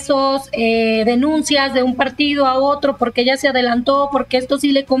procesos, denuncias de un partido a otro porque ya se adelantó, porque esto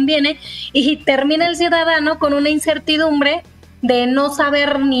sí le conviene, y termina el ciudadano con una incertidumbre de no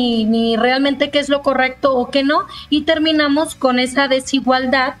saber ni realmente qué es lo correcto o qué no, y terminamos con esa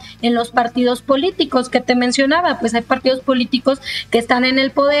desigualdad en los partidos políticos que te mencionaba. Pues hay partidos políticos que están en el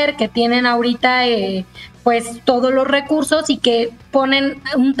poder, que tienen ahorita pues todos los recursos y que ponen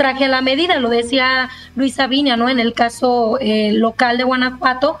un traje a la medida. Lo decía Luis Aviña, ¿no? En el caso local de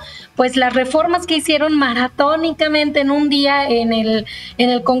Guanajuato, pues las reformas que hicieron maratónicamente en un día en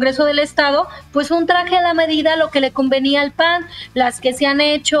el Congreso del Estado, pues un traje a la medida, lo que le convenía al PAN. Las que se han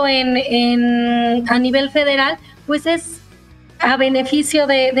hecho a nivel federal, pues es a beneficio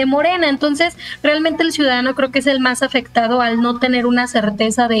de Morena. Entonces realmente el ciudadano creo que es el más afectado al no tener una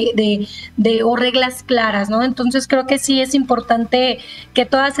certeza o reglas claras, ¿no? Entonces creo que sí es importante que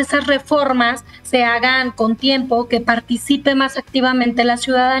todas esas reformas se hagan con tiempo, que participe más activamente la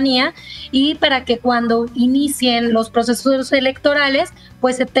ciudadanía, y para que cuando inicien los procesos electorales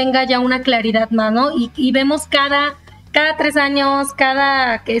pues se tenga ya una claridad más, ¿no? Y vemos cada 3 años,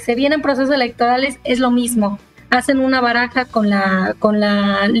 cada que se vienen procesos electorales es lo mismo. Hacen una baraja con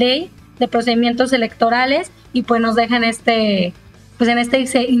la ley de procedimientos electorales y pues nos dejan en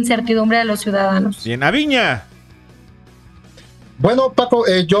esta incertidumbre a los ciudadanos. Bien, Aviña. Bueno, Paco,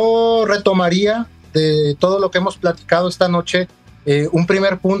 yo retomaría de todo lo que hemos platicado esta noche. Un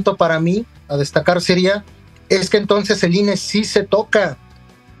primer punto para mí a destacar es que entonces el INE sí se toca,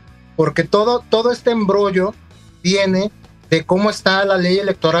 porque todo este embrollo viene de cómo está la ley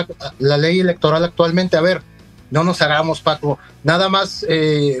electoral actualmente. A ver, no nos hagamos, Paco, nada más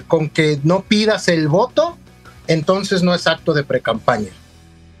con que no pidas el voto, entonces no es acto de precampaña.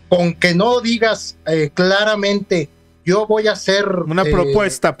 Con que no digas claramente, yo voy a ser una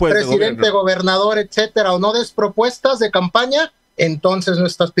propuesta, pues, presidente, gobernador, etcétera, o no des propuestas de campaña, entonces no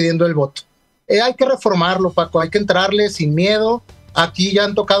estás pidiendo el voto. Hay que reformarlo, Paco, hay que entrarle sin miedo. Aquí ya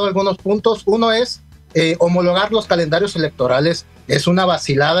han tocado algunos puntos. Uno es homologar los calendarios electorales. Es una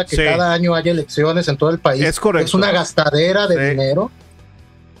vacilada que cada año haya elecciones en todo el país. Es correcto. Es una gastadera de dinero.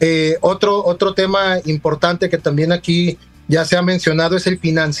 Otro tema importante que también aquí ya se ha mencionado es el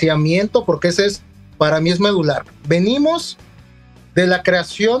financiamiento, porque ese es, para mí es medular. Venimos de la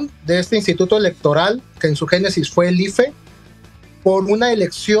creación de este instituto electoral, que en su génesis fue el IFE, por una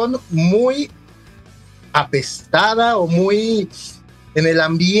elección muy apestada o muy en el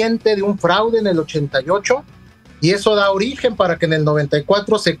ambiente de un fraude en el 88, y eso da origen para que en el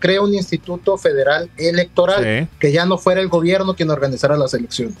 94 se cree un instituto federal electoral, que ya no fuera el gobierno quien organizara las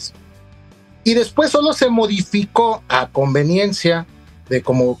elecciones. Y después solo se modificó a conveniencia de,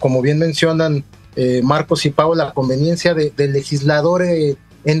 como bien mencionan Marcos y Paula, la conveniencia del legislador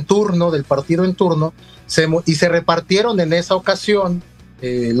en turno, del partido en turno, y se repartieron en esa ocasión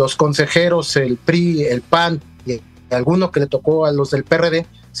los consejeros, el PRI, el PAN y alguno que le tocó a los del PRD,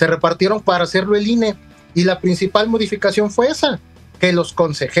 se repartieron para hacerlo el INE, y la principal modificación fue esa, que los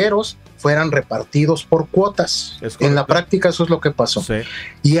consejeros fueran repartidos por cuotas. En la práctica eso es lo que pasó. Sí.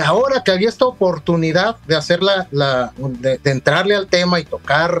 Y ahora que había esta oportunidad de hacer de entrarle al tema y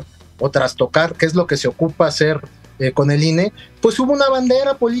tocar o trastocar, que es lo que se ocupa hacer con el INE, pues hubo una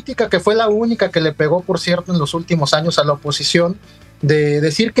bandera política que fue la única que le pegó, por cierto, en los últimos años a la oposición, de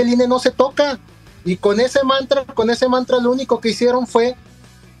decir que el INE no se toca. Y con ese mantra lo único que hicieron fue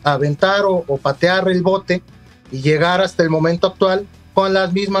aventar o patear el bote y llegar hasta el momento actual con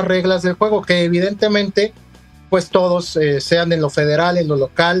las mismas reglas del juego, que evidentemente pues todos, sean en lo federal, en lo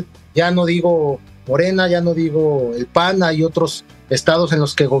local, ya no digo Morena, ya no digo el PAN, hay otros estados en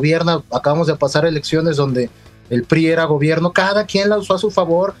los que gobierna, acabamos de pasar elecciones donde el PRI era gobierno, cada quien la usó a su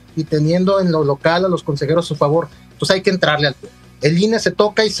favor y teniendo en lo local a los consejeros a su favor, pues hay que entrarle al tema. El INE se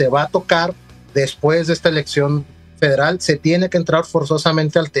toca y se va a tocar después de esta elección federal, se tiene que entrar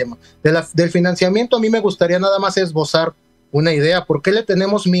forzosamente al tema. Del financiamiento a mí me gustaría nada más esbozar una idea. ¿Por qué le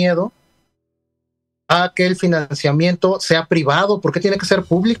tenemos miedo a que el financiamiento sea privado? ¿Por qué tiene que ser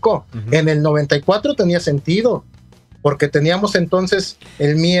público? En el 94 tenía sentido, porque teníamos entonces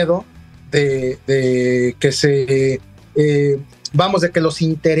el miedo de que de que los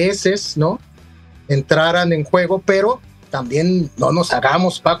intereses, ¿no?, entraran en juego, pero también no nos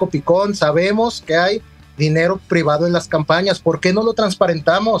hagamos Paco Picón, sabemos que hay dinero privado en las campañas. ¿Por qué no lo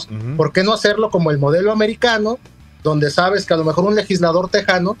transparentamos? ¿Por qué no hacerlo como el modelo americano, donde sabes que a lo mejor un legislador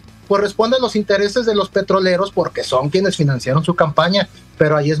tejano pues responde a los intereses de los petroleros porque son quienes financiaron su campaña,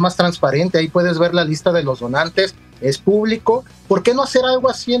 pero ahí es más transparente, ahí puedes ver la lista de los donantes, es público? ¿Por qué no hacer algo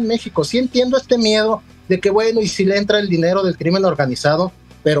así en México? Sí entiendo este miedo de que bueno, y si le entra el dinero del crimen organizado,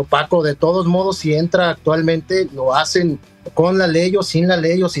 pero Paco, de todos modos, si entra actualmente, lo hacen con la ley o sin la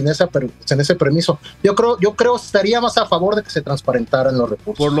ley o sin ese permiso. Yo creo estaría más a favor de que se transparentaran los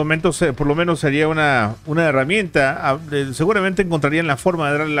recursos. Por lo menos sería una herramienta. Seguramente encontrarían la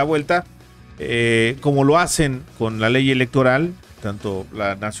forma de darle la vuelta, como lo hacen con la ley electoral, tanto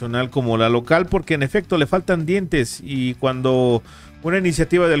la nacional como la local, porque en efecto le faltan dientes, y cuando una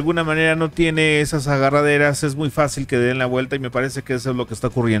iniciativa de alguna manera no tiene esas agarraderas, es muy fácil que den la vuelta, y me parece que eso es lo que está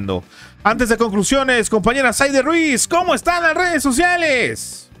ocurriendo. Antes de conclusiones, compañera Saide Ruiz, ¿cómo están las redes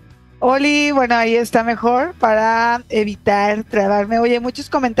sociales? Oli, bueno, ahí está mejor para evitar trabarme. Oye,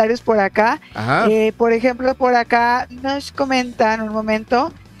 muchos comentarios por acá. Por ejemplo, por acá nos comentan un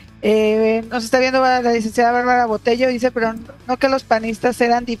momento. Nos está viendo la licenciada Bárbara Botello, dice, pero no que los panistas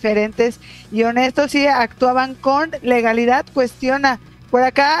eran diferentes y honestos, sí actuaban con legalidad, cuestiona. Por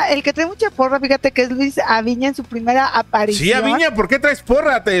acá, el que trae mucha porra, fíjate que es Luis Aviña en su primera aparición. Sí, Aviña, ¿por qué traes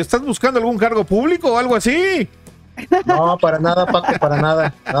porra? ¿Te estás buscando algún cargo público o algo así? No, para nada, Paco, para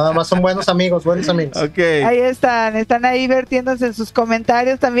nada. Nada más son buenos amigos. Okay. Ahí están ahí vertiéndose en sus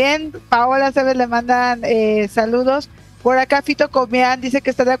comentarios también. Paola Cebes le mandan saludos. Por acá Fito Comián dice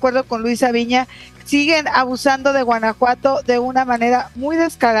que está de acuerdo con Luis Aviña. Siguen abusando de Guanajuato de una manera muy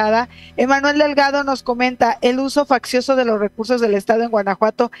descarada. Emanuel Delgado nos comenta: el uso faccioso de los recursos del Estado en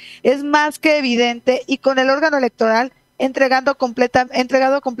Guanajuato es más que evidente, y con el órgano electoral entregado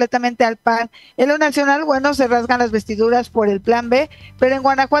completamente al PAN. En lo nacional, bueno, se rasgan las vestiduras por el plan B, pero en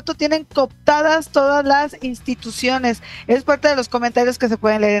Guanajuato tienen cooptadas todas las instituciones. Es parte de los comentarios que se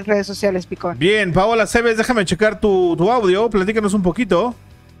pueden leer en redes sociales, Picón. Bien, Paola Cebes, déjame checar tu audio, platícanos un poquito.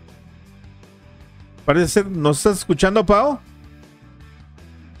 Parece ser, ¿nos estás escuchando, Pao?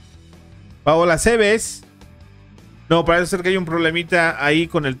 Paola Cebes. No, parece ser que hay un problemita ahí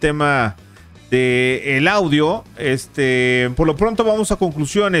con el tema el audio. Por lo pronto vamos a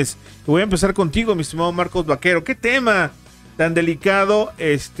conclusiones. Voy a empezar contigo, mi estimado Marcos Vaquero. ¿Qué tema tan delicado?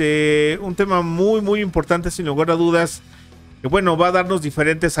 Un tema muy, muy importante, sin lugar a dudas, que bueno, va a darnos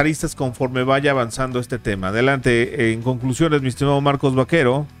diferentes aristas conforme vaya avanzando este tema. Adelante, en conclusiones, mi estimado Marcos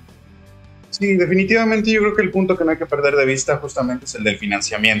Vaquero. Sí, definitivamente yo creo que el punto que no hay que perder de vista justamente es el del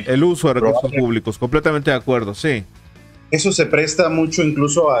financiamiento. El uso de recursos públicos, completamente de acuerdo, sí. Eso se presta mucho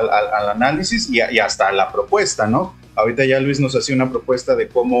incluso al análisis y hasta a la propuesta, ¿no? Ahorita ya Luis nos hacía una propuesta de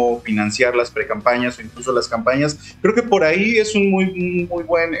cómo financiar las precampañas o incluso las campañas. Creo que por ahí es un muy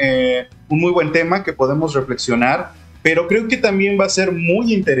buen tema que podemos reflexionar, pero creo que también va a ser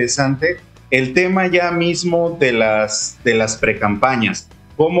muy interesante el tema ya mismo de las precampañas.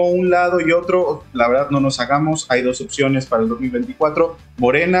 Como un lado y otro, la verdad no nos hagamos, hay dos opciones para el 2024,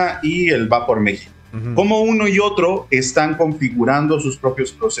 Morena y el Va por México. Cómo uno y otro están configurando sus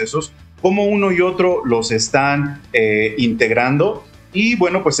propios procesos, cómo uno y otro los están integrando, y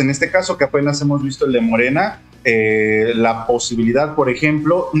bueno, pues en este caso que apenas hemos visto el de Morena, la posibilidad, por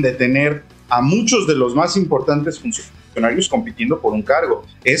ejemplo, de tener a muchos de los más importantes funcionarios funcionarios compitiendo por un cargo.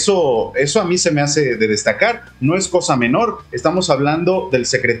 Eso a mí se me hace de destacar, no es cosa menor. Estamos hablando del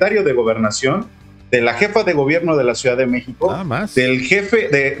secretario de Gobernación, de la jefa de gobierno de la Ciudad de México, del jefe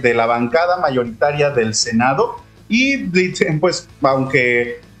de la bancada mayoritaria del Senado y pues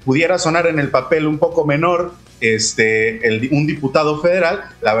aunque pudiera sonar en el papel un poco menor, un diputado federal,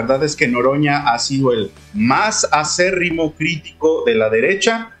 la verdad es que Noroña ha sido el más acérrimo crítico de la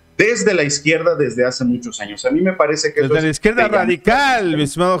derecha desde la izquierda desde hace muchos años. A mí me parece que... Desde la izquierda radical, mi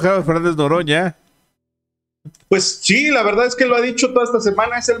estimado Javier Fernández Noroña. Pues sí, la verdad es que lo ha dicho toda esta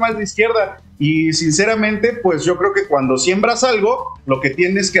semana, es el más de izquierda. Y sinceramente, pues yo creo que cuando siembras algo, lo que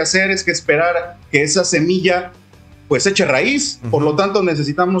tienes que hacer es que esperar que esa semilla pues eche raíz. Por lo tanto,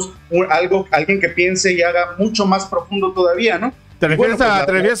 necesitamos alguien que piense y haga mucho más profundo todavía, ¿no? ¿Te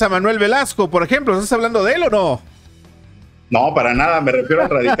refieres a Manuel Velasco, por ejemplo? ¿Estás hablando de él o no? No, para nada, me refiero al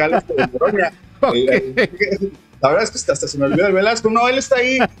radical de Noroña. La verdad es que hasta se me olvidó el Velasco. No, él está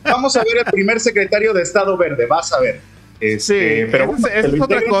ahí. Vamos a ver el primer secretario de Estado Verde, vas a ver. Sí, pero es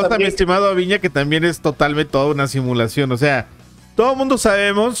otra cosa, también, mi estimado Aviña, que también es totalmente toda una simulación. O sea, todo el mundo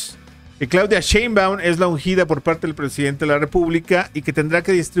sabemos que Claudia Sheinbaum es la ungida por parte del presidente de la República y que tendrá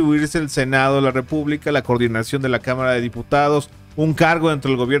que distribuirse el Senado de la República, la coordinación de la Cámara de Diputados, un cargo dentro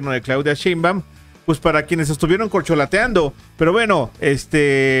del gobierno de Claudia Sheinbaum, pues para quienes estuvieron corcholateando. Pero bueno,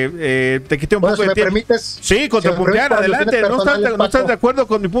 te quité un poco de tiempo. ¿Permites? Sí, contrapuntear, adelante. ¿No estás de acuerdo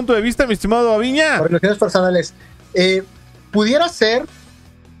con mi punto de vista, mi estimado Aviña? Por relaciones personales. Pudiera ser,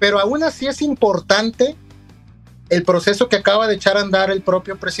 pero aún así es importante el proceso que acaba de echar a andar el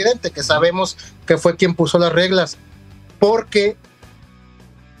propio presidente, que sabemos que fue quien puso las reglas, porque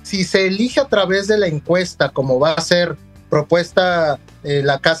si se elige a través de la encuesta, como va a ser propuesta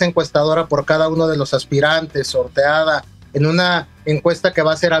la casa encuestadora por cada uno de los aspirantes, sorteada en una encuesta que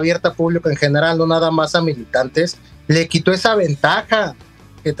va a ser abierta a público en general, no nada más a militantes, le quitó esa ventaja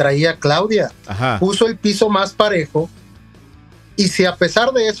que traía Claudia. Ajá. Puso el piso más parejo, y si a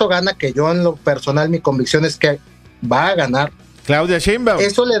pesar de eso gana, que yo en lo personal mi convicción es que va a ganar Claudia Sheinbaum,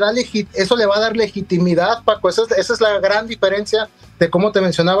 eso le va a dar legitimidad, Paco. Esa es la gran diferencia de cómo te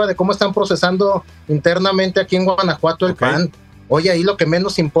mencionaba, de cómo están procesando internamente aquí en Guanajuato el PAN. Oye, ahí lo que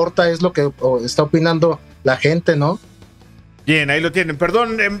menos importa es lo que está opinando la gente, ¿no? Bien, ahí lo tienen.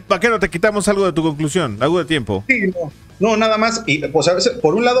 Perdón, Vaquero, te quitamos algo de tu conclusión, algo de tiempo. Sí, no, nada más. Y pues a veces,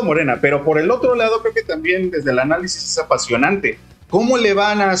 por un lado Morena, pero por el otro lado creo que también desde el análisis es apasionante. ¿Cómo le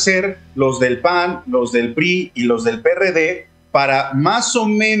van a hacer los del PAN, los del PRI y los del PRD para más o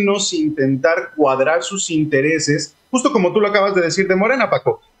menos intentar cuadrar sus intereses, justo como tú lo acabas de decir de Morena,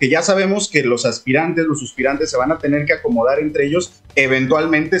 Paco, que ya sabemos que los suspirantes se van a tener que acomodar entre ellos,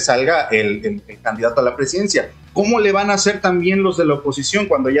 eventualmente salga el candidato a la presidencia? ¿Cómo le van a hacer también los de la oposición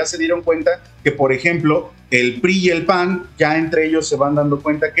cuando ya se dieron cuenta que, por ejemplo, el PRI y el PAN, ya entre ellos se van dando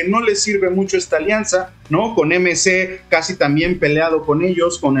cuenta que no les sirve mucho esta alianza, ¿no? Con MC casi también peleado con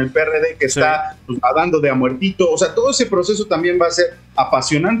ellos, con el PRD que está pues, dando de a muertito. O sea, todo ese proceso también va a ser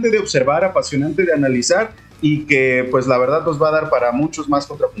apasionante de observar, apasionante de analizar, y que pues la verdad nos va a dar para muchos más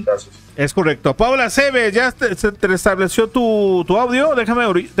contrapuntazos. Es correcto. Paula Cebe, ¿ya se te restableció tu audio?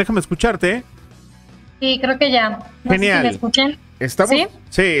 Déjame escucharte. Sí, creo que ya. No Genial. sé si me escuchan.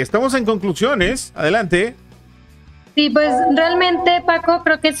 ¿Sí? Estamos en conclusiones. Adelante. Sí, pues realmente, Paco,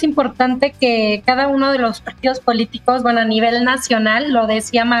 creo que es importante que cada uno de los partidos políticos, bueno, a nivel nacional, lo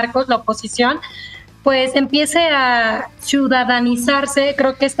decía Marcos, la oposición, pues empiece a ciudadanizarse.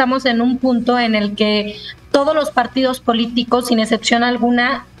 Creo que estamos en un punto en el que todos los partidos políticos, sin excepción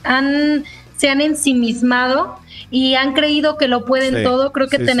alguna, se han ensimismado y han creído que lo pueden todo. Creo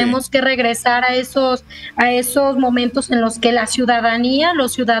que tenemos que regresar a esos momentos en los que la ciudadanía,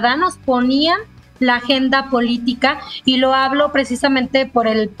 los ciudadanos ponían la agenda política, y lo hablo precisamente por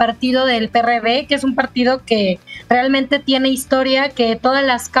el partido del PRD, que es un partido que realmente tiene historia, que todas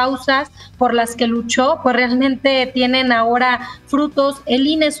las causas por las que luchó, pues realmente tienen ahora frutos. El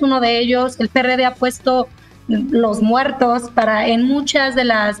INE es uno de ellos. El PRD ha puesto los muertos en muchas de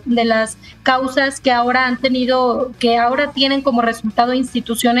las causas que ahora tienen como resultado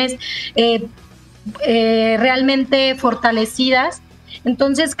instituciones realmente fortalecidas.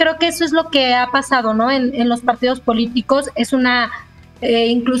 Entonces creo que eso es lo que ha pasado, ¿no? En los partidos políticos. Es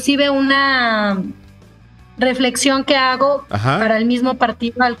inclusive una reflexión que hago para el mismo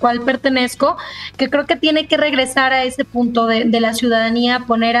partido al cual pertenezco, que creo que tiene que regresar a ese punto de la ciudadanía,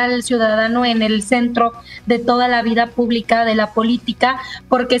 poner al ciudadano en el centro de toda la vida pública, de la política,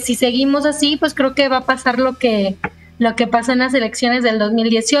 porque si seguimos así, pues creo que va a pasar lo que pasó en las elecciones del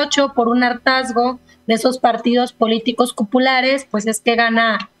 2018, por un hartazgo de esos partidos políticos populares, pues es que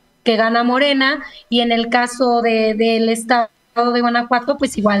gana que gana Morena, y en el caso del estado de Guanajuato,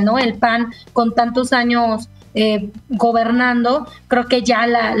 pues igual, ¿no? El PAN con tantos años gobernando, creo que ya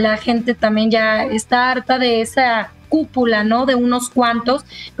la gente también ya está harta de esa cúpula, ¿no? De unos cuantos.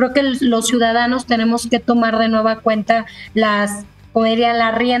 Creo que los ciudadanos tenemos que tomar de nueva cuenta las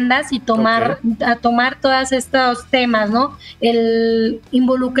riendas y tomar todos estos temas, ¿no? El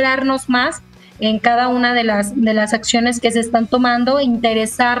involucrarnos más en cada una de las acciones que se están tomando,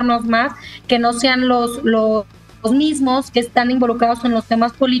 interesarnos más, que no sean los mismos que están involucrados en los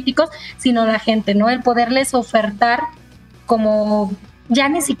temas políticos, sino la gente, ¿no? El poderles ofertar como, ya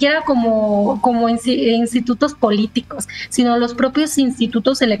ni siquiera como institutos políticos, sino los propios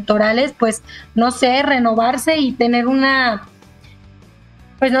institutos electorales, pues, no sé, renovarse y tener una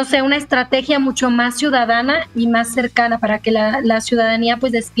estrategia mucho más ciudadana y más cercana para que la ciudadanía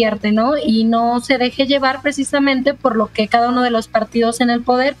pues despierte, ¿no? Y no se deje llevar precisamente por lo que cada uno de los partidos en el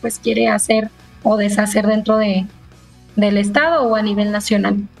poder pues quiere hacer o deshacer dentro del Estado o a nivel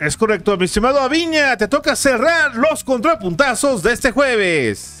nacional. Es correcto, mi estimado Aviña, te toca cerrar los contrapuntazos de este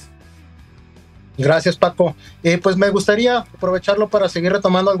jueves. Gracias, Paco. Pues me gustaría aprovecharlo para seguir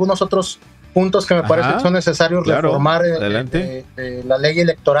retomando algunos otros puntos que me parecen que son necesarios reformar la ley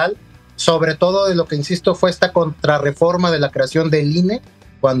electoral, sobre todo de lo que, insisto, fue esta contrarreforma de la creación del INE,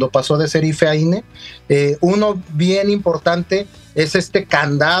 cuando pasó de ser IFE a INE. Uno bien importante es este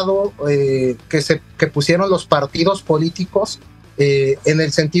candado que pusieron los partidos políticos en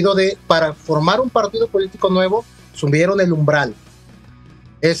el sentido de, para formar un partido político nuevo, subieron el umbral.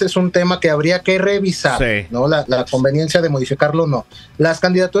 Ese es un tema que habría que revisar, sí, ¿no? La conveniencia de modificarlo, no. Las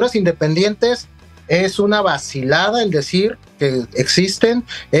candidaturas independientes es una vacilada el decir que existen,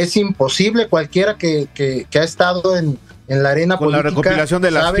 es imposible. Cualquiera que ha estado en la arena con política, la recopilación de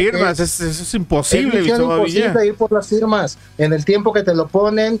las firmas, eso es imposible. Es imposible ir por las firmas en el tiempo que te lo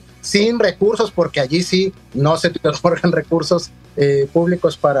ponen, sin recursos, porque allí sí no se te otorgan recursos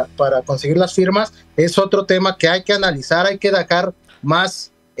públicos para conseguir las firmas. Es otro tema que hay que analizar, hay que dejar más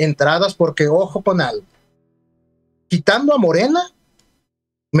entradas, porque ojo con algo, quitando a Morena,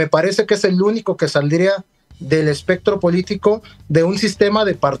 me parece que es el único que saldría del espectro político de un sistema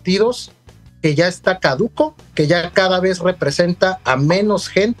de partidos que ya está caduco, que ya cada vez representa a menos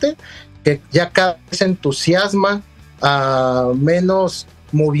gente, que ya cada vez entusiasma a menos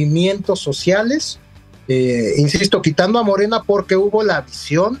movimientos sociales. Insisto, quitando a Morena, porque hubo la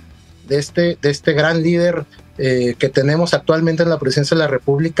visión de este gran líder que tenemos actualmente en la presidencia de la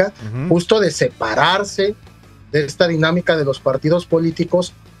República, justo de separarse de esta dinámica de los partidos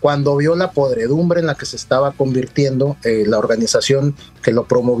políticos, cuando vio la podredumbre en la que se estaba convirtiendo la organización que lo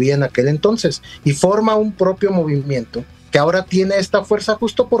promovía en aquel entonces, y forma un propio movimiento que ahora tiene esta fuerza,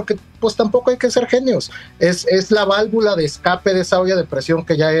 justo porque pues tampoco hay que ser genios, es la válvula de escape de esa olla de presión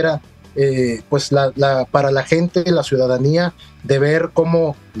que ya era pues para la gente, la ciudadanía, de ver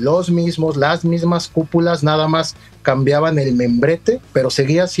cómo las mismas cúpulas nada más cambiaban el membrete, pero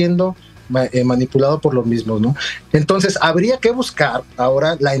seguía siendo manipulado por los mismos, ¿no? Entonces habría que buscar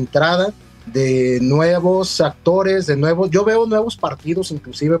ahora la entrada de nuevos actores, yo veo nuevos partidos,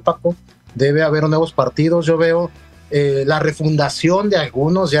 inclusive, Paco, debe haber nuevos partidos. Yo veo la refundación de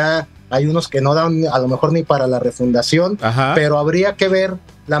algunos, ya hay unos que no dan a lo mejor ni para la refundación, pero habría que ver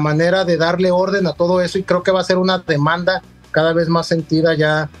la manera de darle orden a todo eso, y creo que va a ser una demanda cada vez más sentida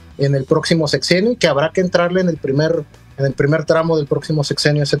ya en el próximo sexenio, y que habrá que entrarle en el primer tramo del próximo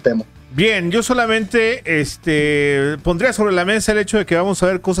sexenio ese tema. Bien, yo solamente pondría sobre la mesa el hecho de que vamos a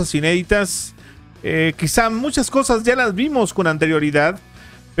ver cosas inéditas. Quizá muchas cosas ya las vimos con anterioridad,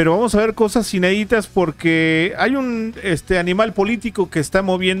 pero vamos a ver cosas inéditas porque hay un animal político que está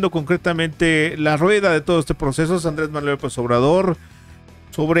moviendo concretamente la rueda de todo este proceso, es Andrés Manuel López Obrador.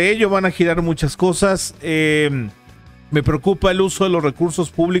 Sobre ello van a girar muchas cosas. Me preocupa el uso de los recursos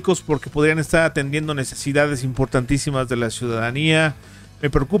públicos porque podrían estar atendiendo necesidades importantísimas de la ciudadanía. Me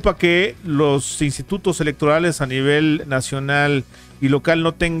preocupa que los institutos electorales a nivel nacional y local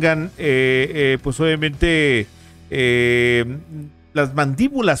no tengan, pues obviamente, las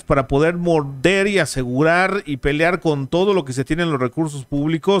mandíbulas para poder morder y asegurar y pelear con todo lo que se tiene en los recursos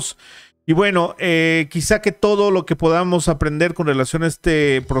públicos. Y bueno, quizá que todo lo que podamos aprender con relación a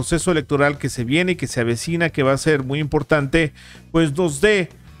este proceso electoral que se viene y que se avecina, que va a ser muy importante, pues nos dé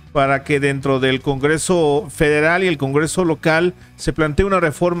para que dentro del Congreso Federal y el Congreso local se plantee una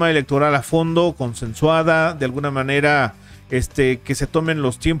reforma electoral a fondo, consensuada, de alguna manera que se tomen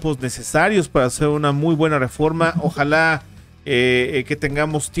los tiempos necesarios para hacer una muy buena reforma. Ojalá que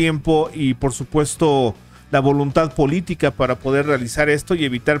tengamos tiempo y por supuesto la voluntad política para poder realizar esto y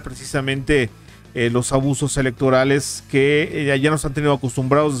evitar precisamente los abusos electorales que ya nos han tenido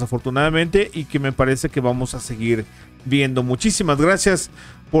acostumbrados desafortunadamente y que me parece que vamos a seguir viendo. Muchísimas gracias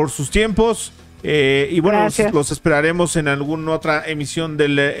por sus tiempos y bueno, los esperaremos en alguna otra emisión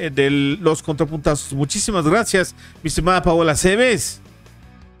de los Contrapuntazos. Muchísimas gracias, mi estimada Paola Cebes.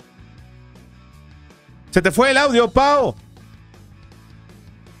 Se te fue el audio, Pao.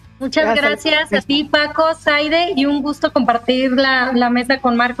 Muchas gracias a ti, Paco, Zaide, y un gusto compartir la mesa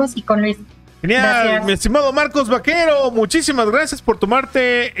con Marcos y con Luis. Genial, gracias. Mi estimado Marcos Vaquero, muchísimas gracias por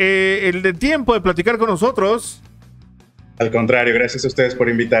tomarte el tiempo de platicar con nosotros. Al contrario, gracias a ustedes por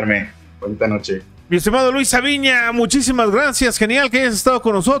invitarme. Bonita noche. Mi estimado Luis Aviña, muchísimas gracias. Genial que hayas estado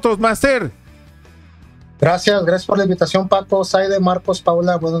con nosotros, Master. Gracias por la invitación, Paco, Zaide, Marcos,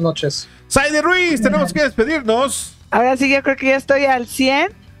 Paula, buenas noches. Zaide Ruiz, tenemos que despedirnos. Ahora sí, yo creo que ya estoy al 100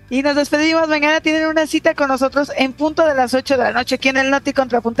 y nos despedimos. Mañana tienen una cita con nosotros en punto de las 8 de la noche aquí en el Noti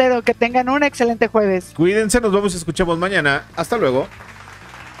Contrapuntero. Que tengan un excelente jueves. Cuídense, nos vemos y escuchamos mañana. Hasta luego.